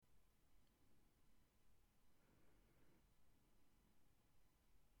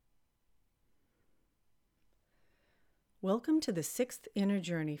Welcome to the 6th Inner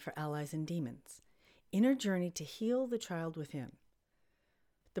Journey for Allies and Demons, Inner Journey to Heal the Child Within.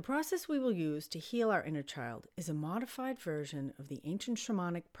 The process we will use to heal our inner child is a modified version of the ancient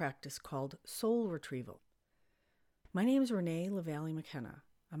shamanic practice called soul retrieval. My name is Renee LaVallee McKenna.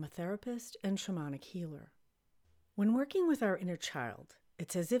 I'm a therapist and shamanic healer. When working with our inner child,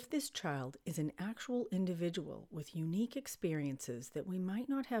 it's as if this child is an actual individual with unique experiences that we might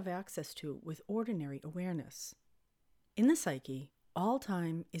not have access to with ordinary awareness. In the psyche, all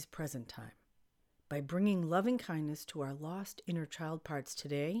time is present time. By bringing loving kindness to our lost inner child parts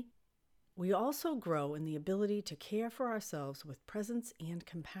today, we also grow in the ability to care for ourselves with presence and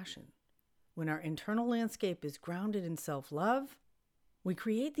compassion. When our internal landscape is grounded in self-love, we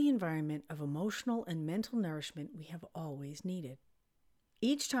create the environment of emotional and mental nourishment we have always needed.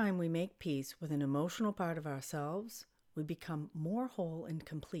 Each time we make peace with an emotional part of ourselves, we become more whole and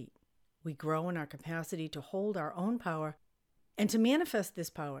complete. We grow in our capacity to hold our own power and to manifest this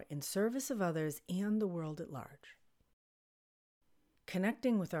power in service of others and the world at large.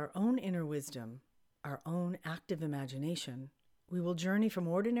 Connecting with our own inner wisdom, our own active imagination, we will journey from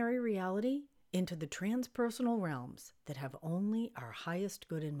ordinary reality into the transpersonal realms that have only our highest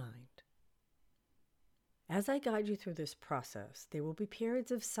good in mind. As I guide you through this process, there will be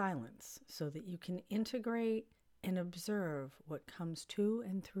periods of silence so that you can integrate and observe what comes to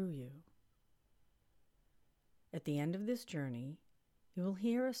and through you. At the end of this journey, you will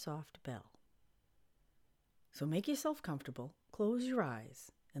hear a soft bell. So make yourself comfortable, close your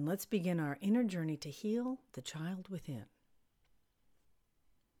eyes, and let's begin our inner journey to heal the child within.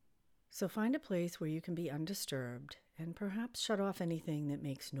 So find a place where you can be undisturbed and perhaps shut off anything that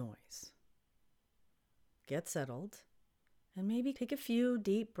makes noise. Get settled, and maybe take a few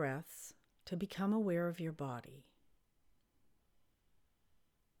deep breaths to become aware of your body.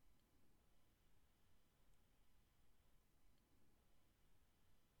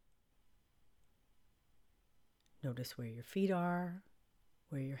 Notice where your feet are,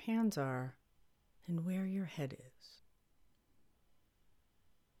 where your hands are, and where your head is.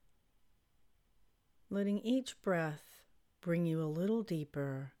 Letting each breath bring you a little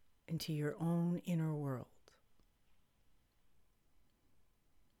deeper into your own inner world.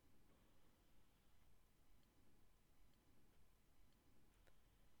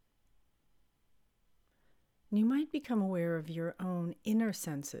 You might become aware of your own inner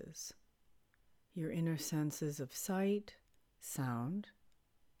senses. Your inner senses of sight, sound,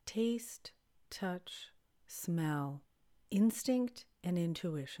 taste, touch, smell, instinct, and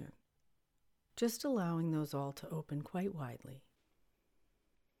intuition. Just allowing those all to open quite widely.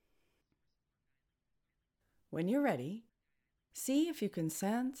 When you're ready, see if you can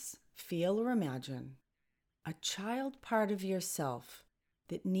sense, feel, or imagine a child part of yourself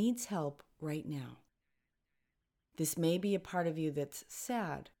that needs help right now. This may be a part of you that's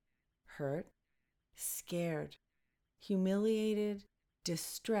sad, hurt, scared, humiliated,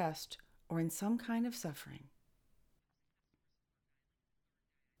 distressed, or in some kind of suffering.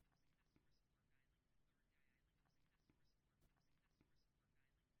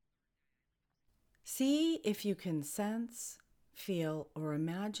 See if you can sense, feel, or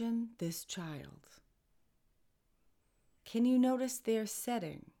imagine this child. Can you notice their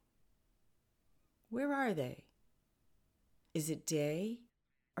setting? Where are they? Is it day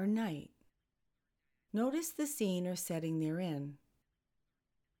or night? Notice the scene or setting they're in.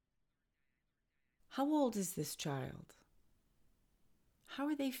 How old is this child? How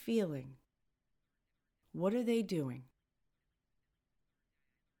are they feeling? What are they doing?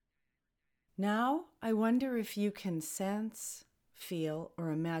 Now, I wonder if you can sense, feel,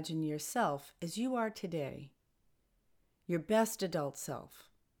 or imagine yourself as you are today, your best adult self,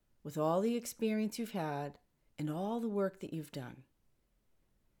 with all the experience you've had and all the work that you've done.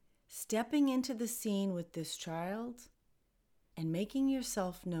 Stepping into the scene with this child and making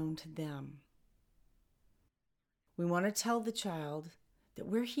yourself known to them. We want to tell the child that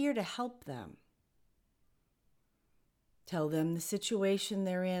we're here to help them. Tell them the situation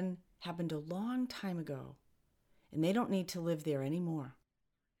they're in happened a long time ago, and they don't need to live there anymore.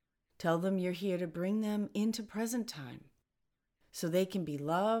 Tell them you're here to bring them into present time, so they can be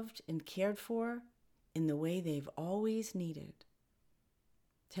loved and cared for in the way they've always needed.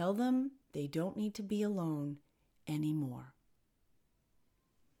 Tell them they don't need to be alone anymore.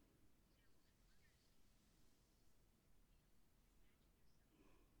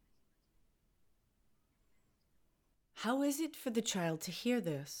 How is it for the child to hear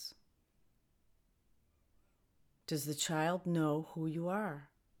this? Does the child know who you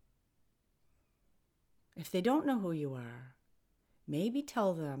are? If they don't know who you are, maybe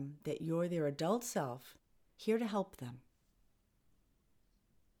tell them that you're their adult self, here to help them.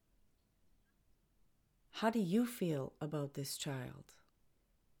 How do you feel about this child?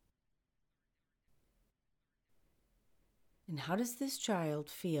 And how does this child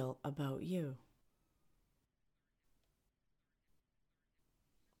feel about you?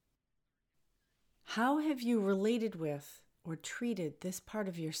 How have you related with or treated this part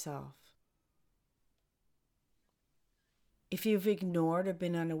of yourself? If you've ignored or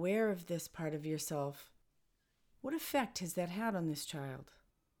been unaware of this part of yourself, what effect has that had on this child?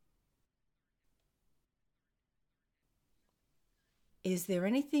 Is there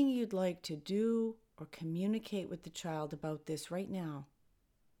anything you'd like to do or communicate with the child about this right now?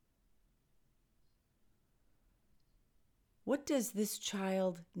 What does this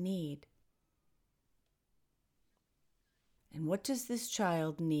child need? And what does this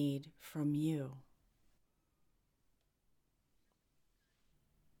child need from you?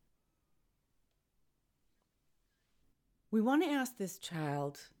 We want to ask this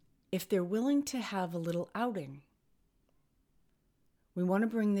child if they're willing to have a little outing. We want to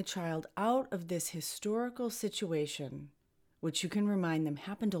bring the child out of this historical situation, which you can remind them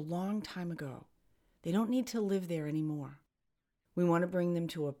happened a long time ago. They don't need to live there anymore. We want to bring them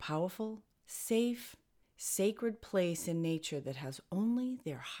to a powerful, safe, sacred place in nature that has only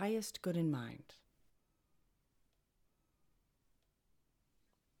their highest good in mind.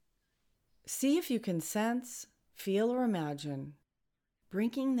 See if you can sense, feel, or imagine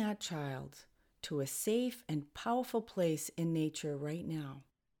bringing that child to a safe and powerful place in nature right now.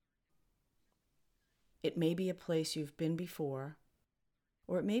 It may be a place you've been before,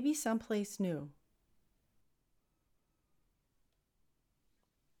 or it may be someplace new.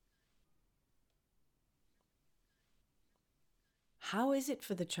 How is it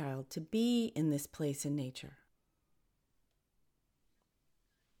for the child to be in this place in nature?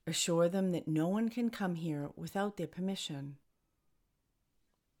 Assure them that no one can come here without their permission,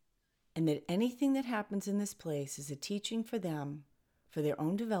 and that anything that happens in this place is a teaching for them, for their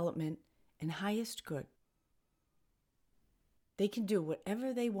own development and highest good. They can do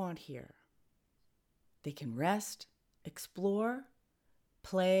whatever they want here. They can rest, explore,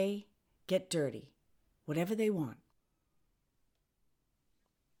 play, get dirty, whatever they want.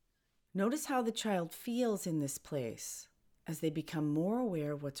 Notice how the child feels in this place as they become more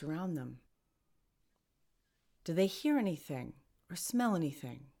aware of what's around them. Do they hear anything or smell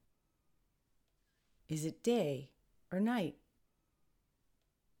anything? Is it day or night?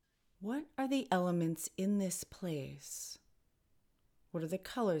 What are the elements in this place? What are the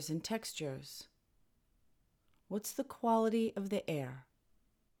colors and textures? What's the quality of the air?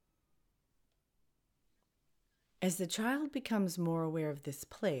 As the child becomes more aware of this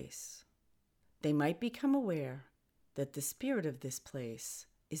place, they might become aware that the spirit of this place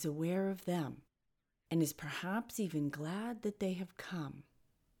is aware of them and is perhaps even glad that they have come.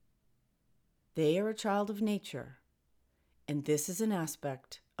 They are a child of nature, and this is an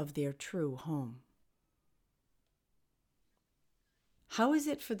aspect of their true home. How is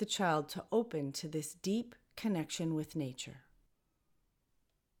it for the child to open to this deep connection with nature?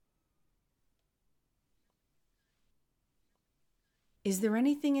 Is there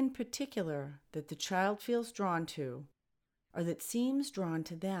anything in particular that the child feels drawn to, or that seems drawn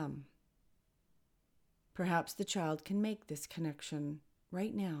to them? Perhaps the child can make this connection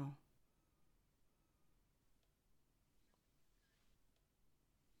right now.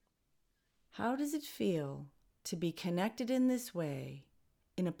 How does it feel to be connected in this way,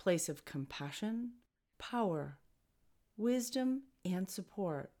 in a place of compassion, power, wisdom, and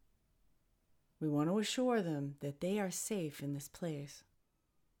support? We want to assure them that they are safe in this place.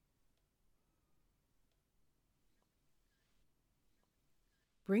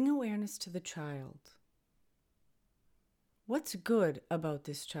 Bring awareness to the child. What's good about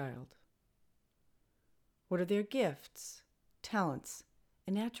this child? What are their gifts, talents,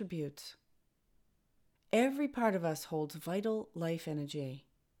 and attributes? Every part of us holds vital life energy.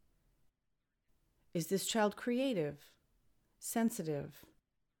 Is this child creative, sensitive?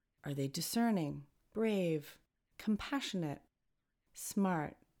 Are they discerning, brave, compassionate,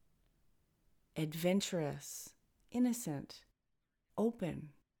 smart, adventurous, innocent, open,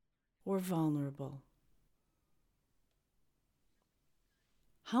 or vulnerable?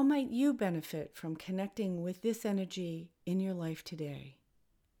 How might you benefit from connecting with this energy in your life today?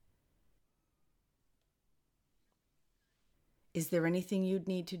 Is there anything you'd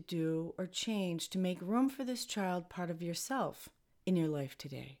need to do or change to make room for this child part of yourself in your life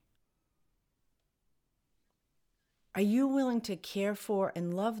today? Are you willing to care for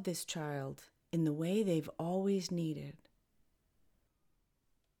and love this child in the way they've always needed?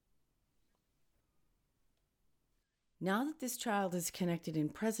 Now that this child is connected in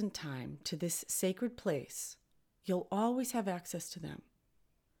present time to this sacred place, you'll always have access to them.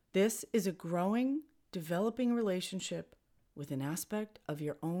 This is a growing, developing relationship with an aspect of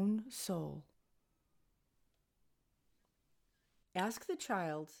your own soul. Ask the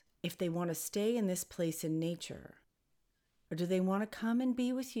child if they want to stay in this place in nature, or do they want to come and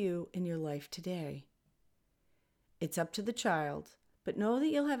be with you in your life today? It's up to the child, but know that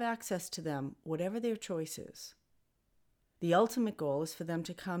you'll have access to them, whatever their choice is. The ultimate goal is for them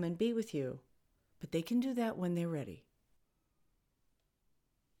to come and be with you, but they can do that when they're ready.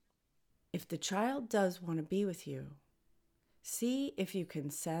 If the child does want to be with you, see if you can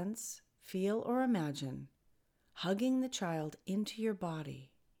sense, feel, or imagine hugging the child into your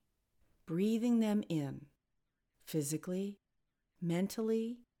body, breathing them in, physically,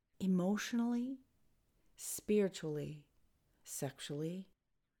 mentally, emotionally, spiritually, sexually,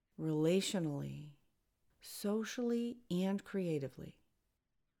 relationally, socially, and creatively.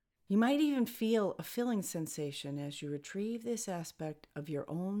 You might even feel a filling sensation as you retrieve this aspect of your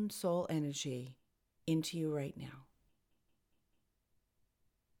own soul energy into you right now.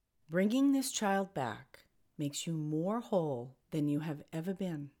 Bringing this child back makes you more whole than you have ever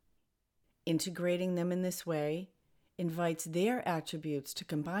been. Integrating them in this way invites their attributes to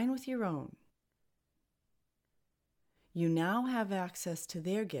combine with your own. You now have access to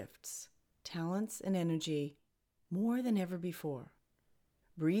their gifts, talents, and energy more than ever before.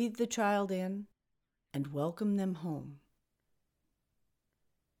 Breathe the child in and welcome them home.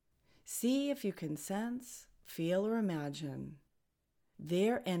 See if you can sense, feel, or imagine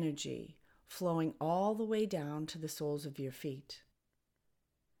their energy flowing all the way down to the soles of your feet,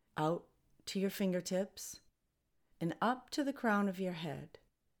 out to your fingertips, and up to the crown of your head,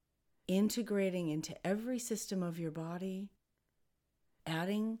 integrating into every system of your body,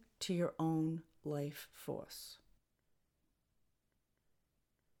 adding to your own life force.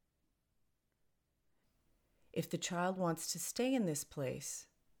 If the child wants to stay in this place,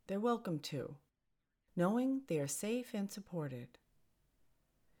 they're welcome to, knowing they are safe and supported.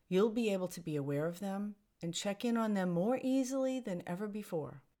 You'll be able to be aware of them and check in on them more easily than ever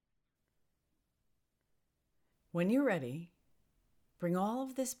before. When you're ready, bring all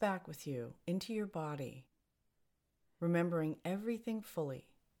of this back with you into your body, remembering everything fully.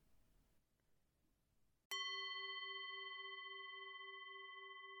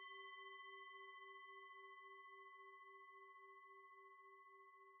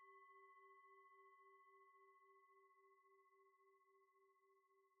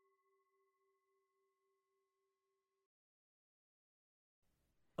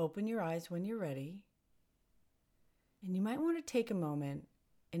 Open your eyes when you're ready, and you might want to take a moment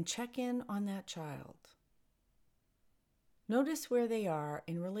and check in on that child. Notice where they are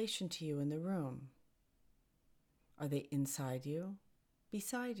in relation to you in the room. Are they inside you,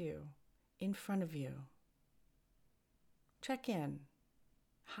 beside you, in front of you? Check in.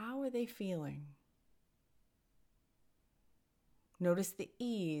 How are they feeling? Notice the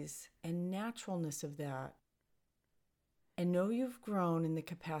ease and naturalness of that. And know you've grown in the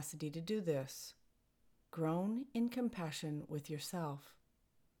capacity to do this, grown in compassion with yourself.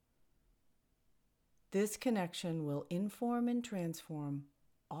 This connection will inform and transform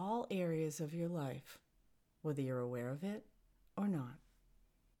all areas of your life, whether you're aware of it or not.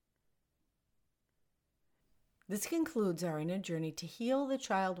 This concludes our inner journey to heal the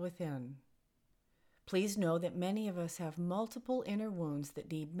child within. Please know that many of us have multiple inner wounds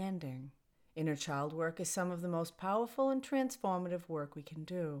that need mending. Inner child work is some of the most powerful and transformative work we can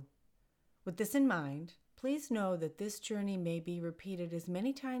do. With this in mind, please know that this journey may be repeated as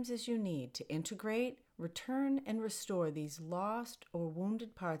many times as you need to integrate, return, and restore these lost or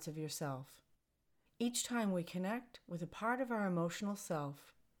wounded parts of yourself. Each time we connect with a part of our emotional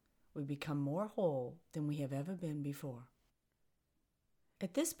self, we become more whole than we have ever been before.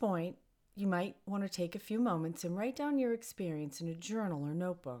 At this point, you might want to take a few moments and write down your experience in a journal or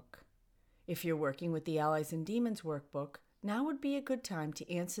notebook. If you're working with the Allies and Demons workbook, now would be a good time to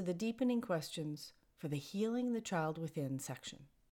answer the deepening questions for the Healing the Child Within section.